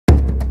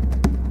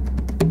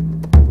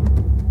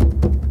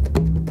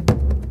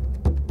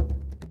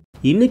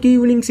இன்னைக்கு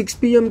evening 6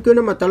 PM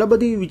நம்ம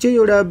தளபதி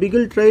விஜயோட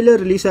பிகில்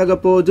ட்ரெய்லர் ரிலீஸ் ஆக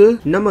போகுது.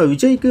 நம்ம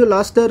விஜய்க்கு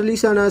லாஸ்டா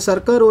ரிலீஸ் ஆன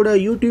சர்க்காரோட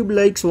YouTube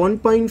likes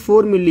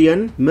 1.4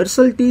 million,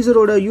 Mersal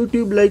டீசரோட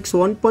YouTube likes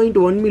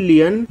 1.1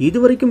 million.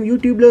 இதுவரைக்கும்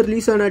யூடியூப்ல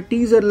ரிலீஸ் ஆன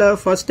டீசர்ல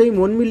ஃபர்ஸ்ட் டைம்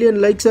 1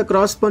 மில்லியன் லைக்ஸை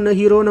கிராஸ் பண்ண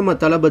ஹீரோ நம்ம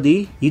தளபதி.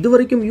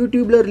 இதுவரைக்கும்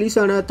யூடியூப்ல ரிலீஸ்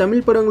ஆன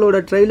தமிழ்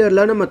படங்களோட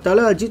ட்ரெய்லர்ல நம்ம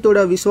தல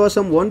அஜித்தோட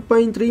விஸ்வாசம்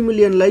 1.3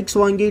 மில்லியன் லைக்ஸ்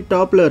வாங்கி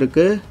டாப்ல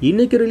இருக்கு.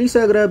 இன்னைக்கு ரிலீஸ்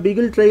ஆகிற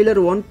பிகில்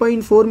ட்ரெய்லர்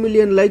 1.4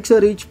 மில்லியன்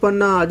லைக்ஸை ரீச்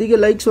பண்ணா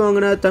அதிக லைக்ஸ்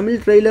வாங்கின தமிழ்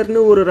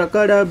ட்ரெய்லர்னு ஒரு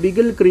ரெக்கார்டா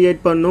பிகில் கிரியேட்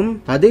பண்ணும்.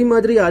 அதே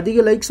மாதிரி அதிக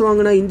லைக்ஸ்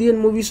வாங்கின இந்தியன்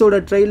மூவிஸோட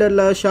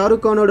ட்ரெய்லர்ல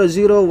ஷாருக் கானோட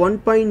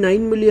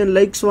 1.9 மில்லியன்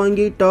லைக்ஸ்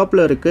வாங்கி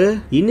டாப்ல இருக்கு.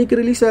 இன்னைக்கு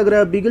ரிலீஸ்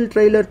ஆகிற பிகில்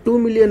ட்ரெய்லர் 2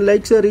 மில்லியன்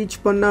லைக்ஸை ரீச்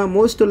பண்ணா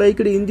மோஸ்ட்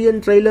லைக்டு இந்தியன்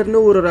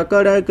ட்ரெய்லர்னு ஒரு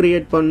ரெக்கார்டா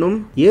கிரியேட் பண்ணும்.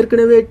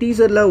 ஏற்கனவே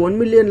டீசர்ல 1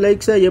 மில்லியன்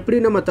லைக்ஸை எப்படி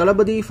நம்ம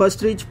தளபதி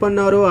ஃபர்ஸ்ட் ரீச்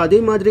பண்ணாரோ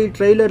அதே மாதிரி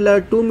ட்ரெய்லர்ல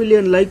 2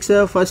 மில்லியன்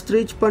லைக்ஸை ஃபர்ஸ்ட்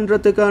ரீச்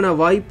பண்றதுக்கான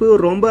வாய்ப்பு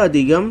ரொம்ப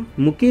அதிகம்.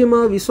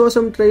 முக்கியமா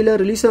விஸ்வாசம் ட்ரெய்லர்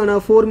ரிலீஸ்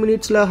ஆன 4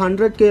 மினிட்ஸ்ல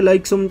 100k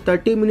லைக்ஸும்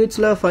 30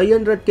 மினிட்ஸ்ல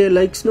 500k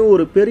லைக்ஸ்னு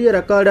ஒரு பெரிய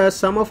ரெக்கார்டை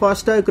செம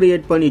ஃபாஸ்டா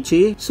கிரியேட் பண்ணிச்சு.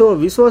 சோ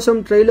விஸ்வாசம்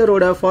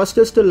ட்ரெய்லரோட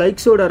ஃபாஸ்டஸ்ட்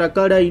லைக்ஸோட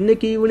ரெக்கார்டை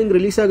இன்னைக்கு ஈவினிங்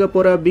ரிலீஸ் ஆக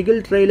போற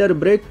பிகில் ட்ரெய்லர்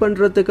பிரேக்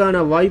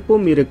பண்றதுக்கான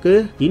வாய்ப்பும் இருக்கு.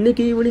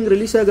 இன்னைக்கு ஈவினிங்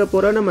ரிலீஸ் ஆக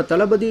போற நம்ம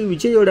தளபதி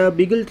விஜயோட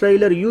பிகில்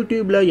ட்ரெய்லர்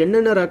யூடியூப்ல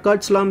என்னென்ன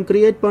ரெக்கார்ட்ஸ்லாம்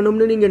கிரியேட்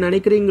பண்ணும்னு நீங்க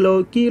நினைக்கிறீங்களோ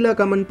கீழே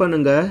கமெண்ட்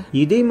பண்ணுங்க.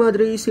 இதே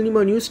மாதிரி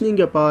சினிமா நியூஸ்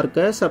நீங்க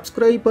பார்க்க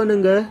சப்ஸ்கிரைப்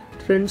பண்ணுங்க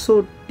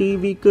ட்ரெண்ட்ஸ்வுட்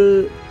டிவிக்கு.